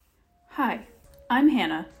Hi, I'm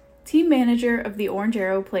Hannah, Team Manager of the Orange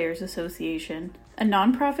Arrow Players Association, a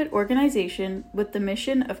nonprofit organization with the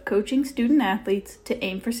mission of coaching student athletes to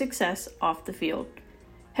aim for success off the field.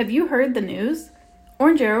 Have you heard the news?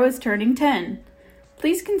 Orange Arrow is turning 10.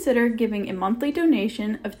 Please consider giving a monthly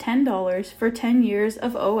donation of $10 for 10 years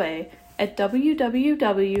of OA at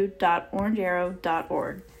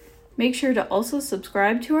www.orangearrow.org. Make sure to also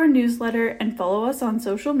subscribe to our newsletter and follow us on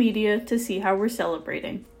social media to see how we're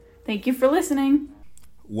celebrating. Thank you for listening.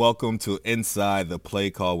 Welcome to Inside the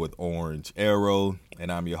Play Call with Orange Arrow,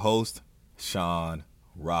 and I'm your host, Sean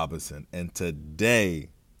Robinson. And today,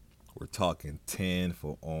 we're talking 10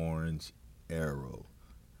 for Orange Arrow.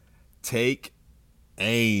 Take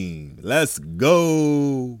aim. Let's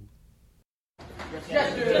go.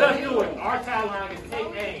 Yes, let's do it. Our tagline is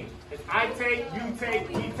take aim. It's I take, you take,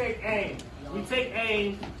 we take aim. We take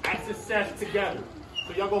aim at success together.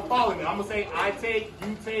 So y'all go follow me. I'm going to say I take,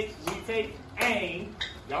 you take, we take aim.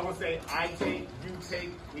 Y'all going to say I take, you take,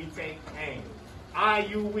 we take aim. I,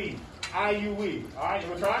 you, we. I, you, we. All right, you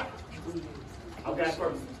want to try? Okay, that's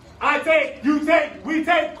first. I take, you take, we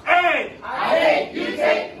take aim. I take, you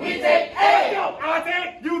take, we take aim. Yo, I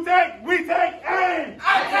take, you take, we take aim.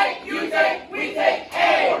 I take, you take, we take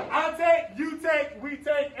aim. I take, you take, we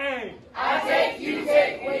take aim. I take, you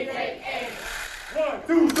take, we take aim. 1,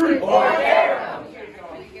 2, 3, 4. Orange Arrow.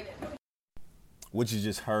 What you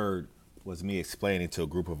just heard was me explaining to a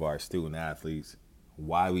group of our student athletes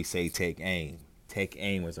why we say take aim. Take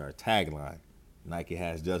aim is our tagline. Nike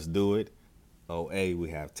has just do it. OA, we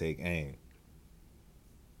have take aim.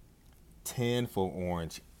 10 for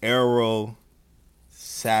Orange Arrow,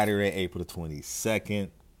 Saturday, April the 22nd.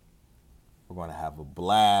 We're going to have a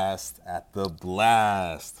blast at the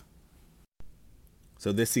Blast.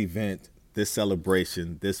 So this event, this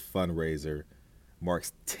celebration, this fundraiser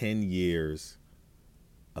marks 10 years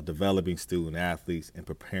of developing student athletes and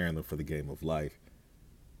preparing them for the game of life.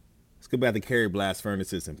 Let's go back to Cary Blast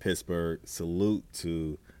Furnaces in Pittsburgh. Salute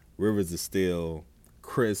to Rivers of Steel,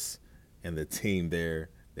 Chris, and the team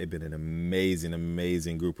there. They've been an amazing,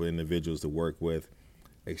 amazing group of individuals to work with.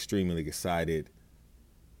 Extremely excited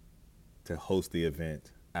to host the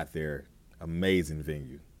event at their amazing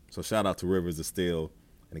venue. So shout out to Rivers of Steel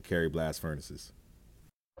and the Cary Blast Furnaces.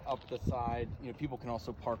 Up the side, people can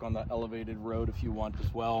also park on the elevated road if you want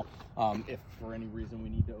as well. If for any reason we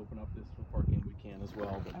need to open up this for parking, we can as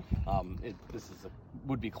well. But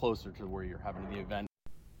would be closer to where you're having the event.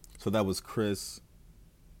 So that was Chris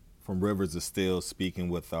from Rivers of Steel speaking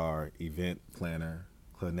with our event planner,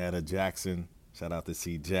 Clonetta Jackson. Shout out to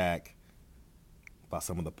C. Jack about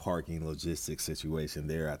some of the parking logistics situation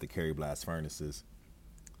there at the Cary Blast Furnaces.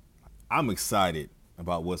 I'm excited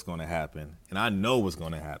about what's going to happen, and I know what's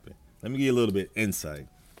going to happen. Let me give you a little bit insight.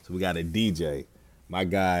 So we got a DJ, my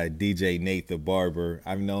guy, DJ Nate the Barber.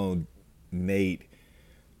 I've known Nate,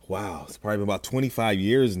 it's probably been about 25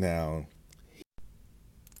 years now.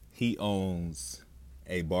 He owns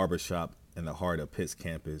a barbershop in the heart of Pitt's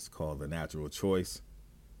campus called The Natural Choice.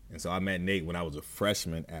 And so I met Nate when I was a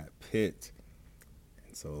freshman at Pitt.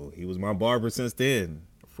 And so he was my barber since then,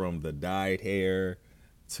 from the dyed hair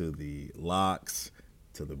to the locks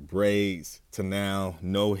to the braids to now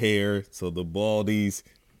no hair. So the baldies,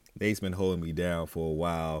 Nate's been holding me down for a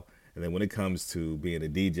while. And then when it comes to being a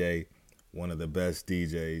DJ, one of the best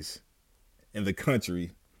DJs in the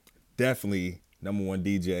country, definitely number one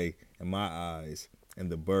DJ in my eyes in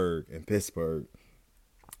the Burgh in Pittsburgh.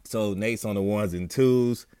 So Nate's on the ones and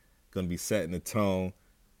twos, going to be setting the tone.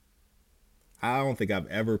 I don't think I've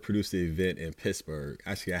ever produced an event in Pittsburgh.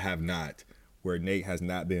 Actually, I have not, where Nate has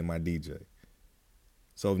not been my DJ.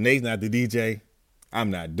 So if Nate's not the DJ,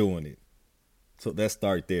 I'm not doing it. So let's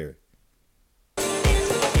start there.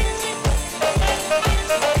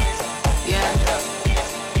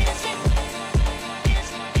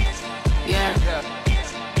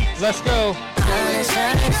 Let's go.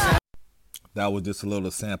 That was just a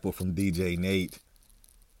little sample from DJ Nate.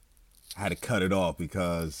 I had to cut it off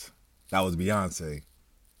because that was Beyonce.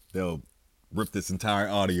 They'll rip this entire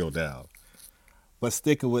audio down. But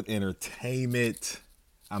sticking with entertainment,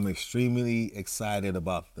 I'm extremely excited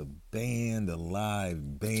about the band, the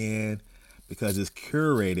live band, because it's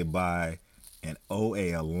curated by an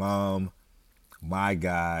OA alum, my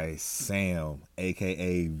guy, Sam,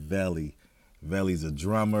 a.k.a. Velli. Velli's a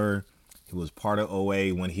drummer. He was part of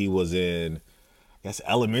OA when he was in,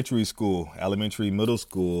 elementary, middle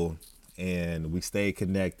school, and we stayed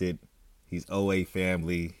connected. He's OA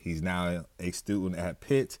family. He's now a student at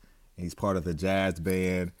Pitt, and he's part of the jazz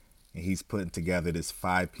band, and he's putting together this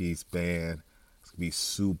 5-piece band. It's going to be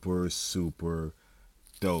super, super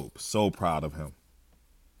dope. So proud of him.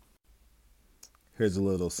 Here's a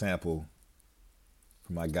little sample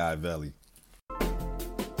from my guy Veli.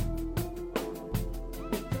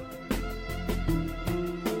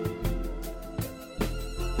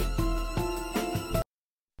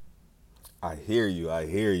 I hear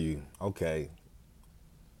you. Okay.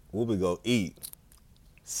 Where we go eat?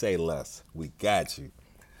 Say less. We got you.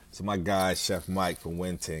 So my guy, Chef Mike from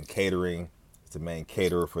Win 10 Catering, is the main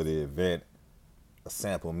caterer for the event. A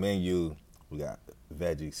sample menu. We got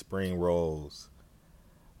veggie spring rolls,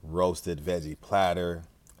 roasted veggie platter,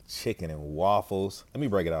 chicken and waffles. Let me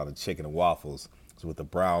break it down to chicken and waffles. So with the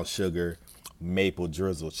brown sugar, maple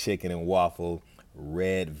drizzle chicken and waffle,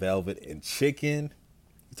 red velvet and chicken.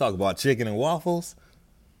 You talk about chicken and waffles.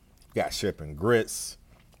 We got shrimp and grits,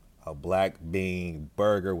 a black bean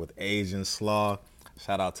burger with Asian slaw.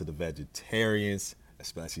 Shout out to the vegetarians,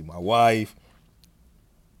 especially my wife.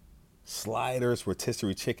 Sliders,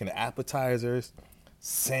 rotisserie chicken appetizers,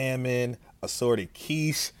 salmon, assorted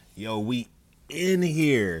quiche. Yo, we in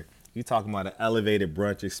here. You talking about an elevated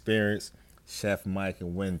brunch experience. Chef Mike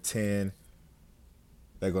and Win 10,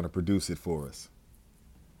 they're going to produce it for us.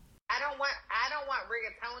 I don't want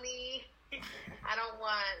rigatoni.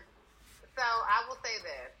 So I will say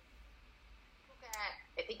this. That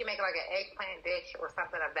if he can make like an eggplant dish or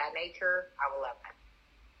something of that nature, I will love that.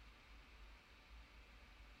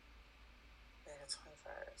 Yeah,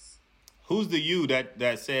 21st. Who's the you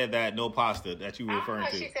that said that no pasta that you were referring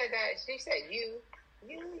to? She said that. She said you.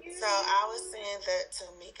 So I was saying that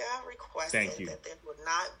Tamika requested that there would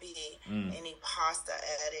not be any pasta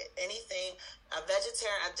added, anything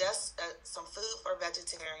vegetarian, just some food for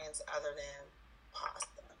vegetarians other than pasta.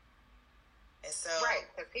 And so, right,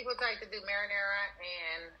 because people try to do marinara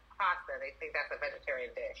and pasta. They think that's a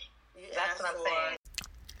vegetarian dish. That's what I'm saying.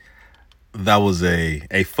 That was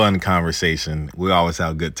a fun conversation. We always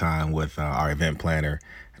have a good time with our event planner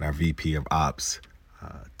and our VP of Ops,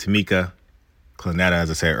 Tamika. Clonetta, as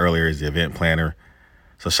I said earlier, is the event planner.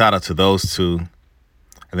 So shout out to those two.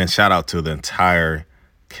 And then shout out to the entire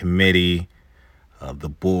committee, the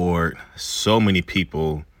board. So many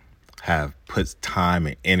people have put time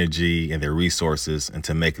and energy and their resources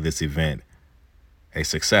into making this event a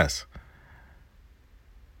success.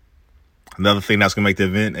 Another thing that's going to make the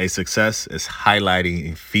event a success is highlighting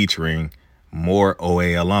and featuring more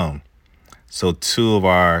OA alum. So two of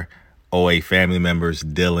our OA family members,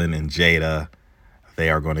 Dylan and Jada, they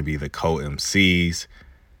are going to be the co-MCs.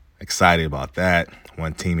 Excited about that.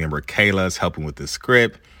 One team member, Kayla, is helping with the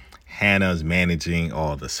script. Hannah's managing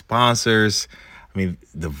all the sponsors. I mean,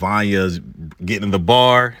 Devanya's getting the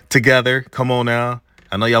bar together. Come on now.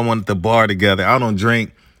 I know y'all want the bar together. I don't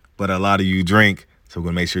drink, but a lot of you drink. So we're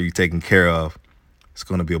going to make sure you're taken care of. It's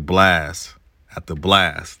going to be a blast after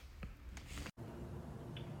blast.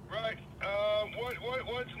 Right.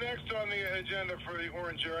 What's next on the agenda for the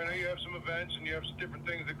Orange Arrow? I know you have some events and you have some different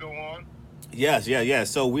things that go on. Yes.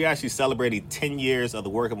 So we actually celebrated 10 years of the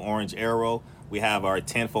work of Orange Arrow. We have our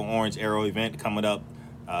 10 for Orange Arrow event coming up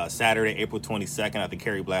Saturday, April 22nd at the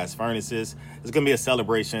Kerry Blast Furnaces. It's going to be a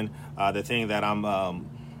celebration. The thing that I'm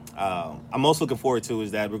most looking forward to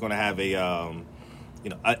is that we're going to have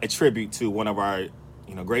a tribute to one of our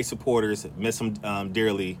great supporters, miss him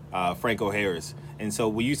dearly, Franco Harris. And so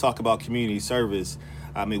when you talk about community service,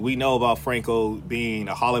 I mean, we know about Franco being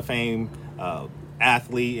a Hall of Fame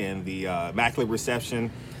athlete and the Immaculate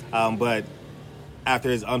Reception. But after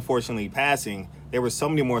his unfortunately passing, there were so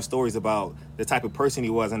many more stories about the type of person he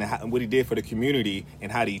was and what he did for the community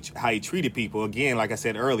and how he treated people. Again, like I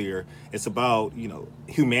said earlier, it's about,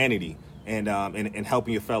 humanity and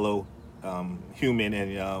helping your fellow human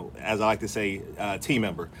and, as I like to say, team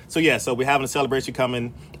member. So we're having a celebration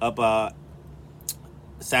coming up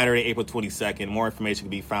Saturday, April 22nd. More information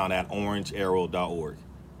can be found at orangearrow.org.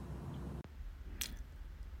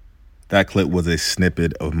 That clip was a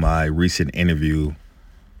snippet of my recent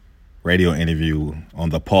radio interview on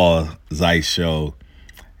the Paul Zeiss Show.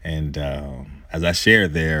 And as I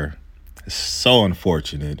shared there, it's so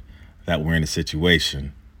unfortunate that we're in a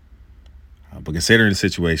situation. But considering the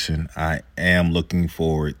situation, I am looking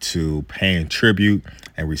forward to paying tribute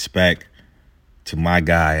and respect to my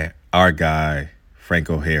guy, our guy,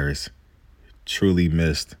 Franco Harris. Truly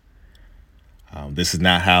missed. This is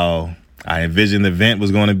not how I envisioned the event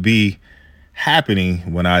was going to be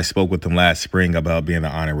happening when I spoke with him last spring about being the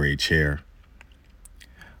honorary chair.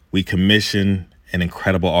 We commissioned an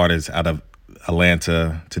incredible artist out of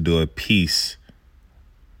Atlanta to do a piece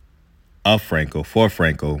of Franco, for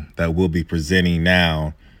Franco, that we'll be presenting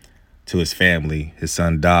now to his family. His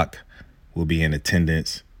son, Doc, will be in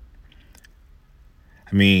attendance.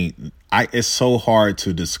 I mean, it's so hard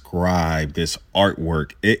to describe this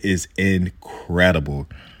artwork. It is incredible.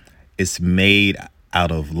 It's made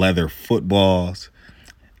out of leather footballs.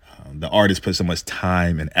 The artist put so much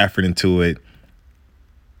time and effort into it.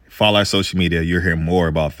 Follow our social media. You'll hear more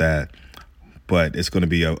about that. But it's going to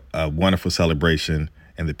be a wonderful celebration,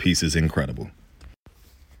 and the piece is incredible.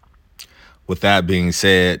 With that being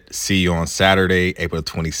said, see you on Saturday, April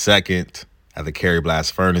 22nd at the Carry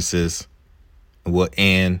Blast Furnaces. And we'll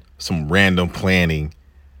end some random planning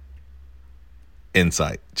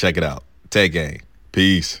insight. Check it out. Take game.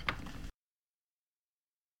 Peace.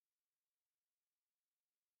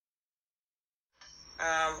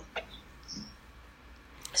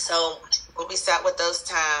 So we'll be set with those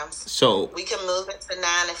times. So we can move it to 9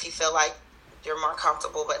 if you feel like you're more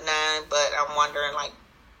comfortable with 9. But I'm wondering, like,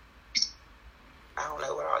 I don't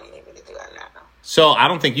know what all you need me to do at 9. So I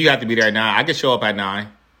don't think you have to be there at 9. I could show up at 9,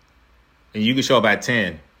 and you can show up at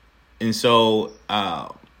 10. And so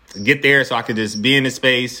get there so I could just be in the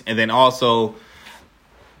space. And then also,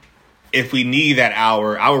 if we need that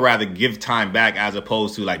hour, I would rather give time back as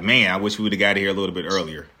opposed to like, man, I wish we would have got here a little bit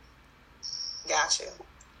earlier. Gotcha.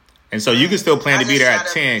 And so you can still plan to be there at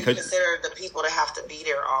 10. Consider the people that have to be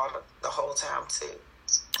there all the whole time too.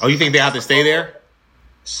 Oh, you think they have to stay there?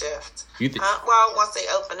 Shift. Well, once they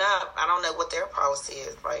open up, I don't know what their policy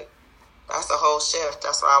is. Like, that's a whole shift.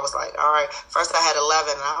 That's why I was like, all right. First I had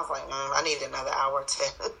 11, and I was like, I need another hour or 10.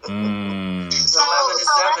 11 to 7.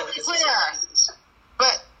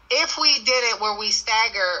 But if we did it where we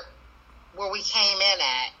stagger where we came in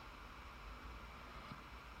at,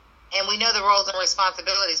 and we know the roles and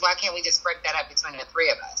responsibilities, why can't we just break that up between the three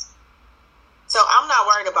of us? So I'm not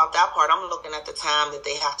worried about that part. I'm looking at the time that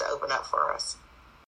they have to open up for us.